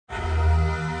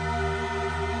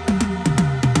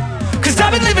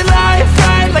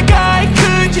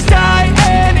could just die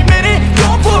any minute.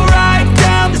 Going for a ride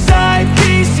down the side,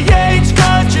 PCH,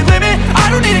 country limit. I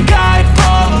don't need a guide,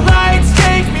 follow lights,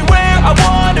 take me where I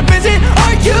wanna visit.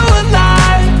 Are you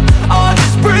alive? Or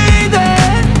just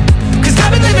breathing? Cause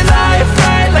I've been living life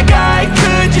right, like I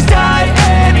could just die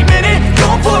any minute.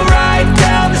 Going for a ride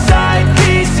down the side,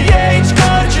 PCH,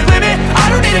 country limit. I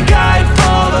don't need a guide,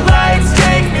 follow lights,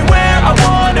 take me where I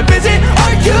wanna visit.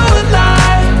 Are you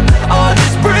alive? Or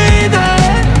just breathing?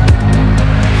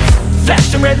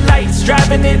 Flashing red lights,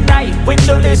 driving at night,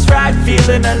 windowless ride,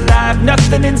 feeling alive.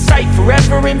 Nothing in sight,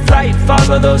 forever in flight.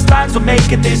 Follow those lines, we'll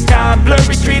make it this time.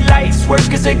 Blurry street lights,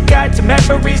 work as a guide to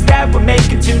memories that we're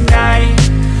making tonight.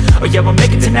 Oh yeah, we'll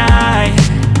make it tonight.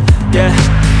 Yeah.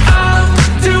 I'll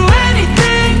do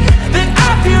anything that I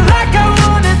feel like I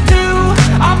wanna do.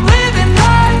 I'm living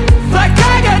life like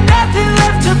I got nothing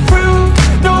left to prove.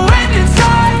 No end in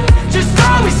sight, just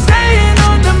always staying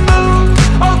on the move.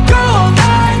 I'll go all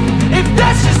night if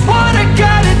that's just what I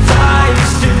gotta do.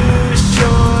 Life's too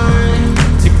short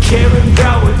to care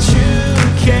about what you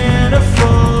can't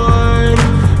afford.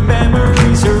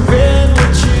 Memories are in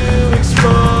what you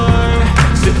explore,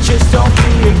 so just don't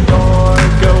be ignored.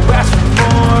 Go ask for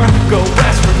more, go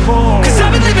ask for more. Cause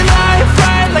I've been living life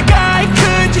right, like I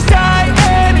could just die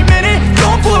any minute.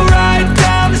 Going for a ride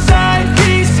down the side,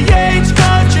 PCH,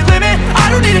 country limit. I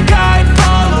don't need a guide,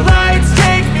 follow lights,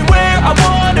 take me where I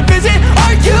wanna visit.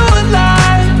 Are you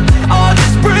alive? Or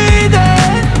just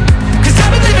breathing? Cause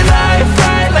I've been living life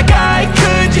right, like I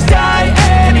could just die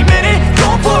any minute.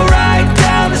 Going for a ride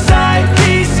down the side,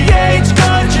 PCH,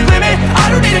 country limit. I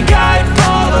don't need a guide,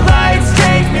 follow lights,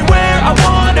 take me where I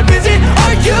wanna visit.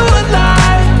 Are you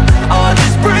alive? Or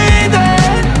just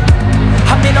breathing?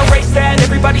 I'm in a race that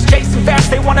everybody's chasing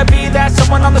fast. They wanna be that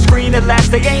someone on the screen at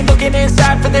last. They ain't looking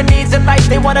inside for their needs in life.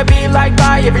 They wanna be liked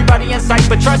by everybody in sight.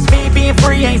 But trust me, being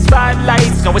free ain't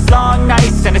spotlights. No, it's long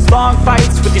nights and it's long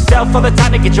fights with yourself all the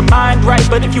time to get your mind right.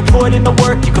 But if you put in the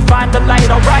work, you can find the light,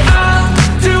 alright?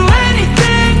 I'll do anything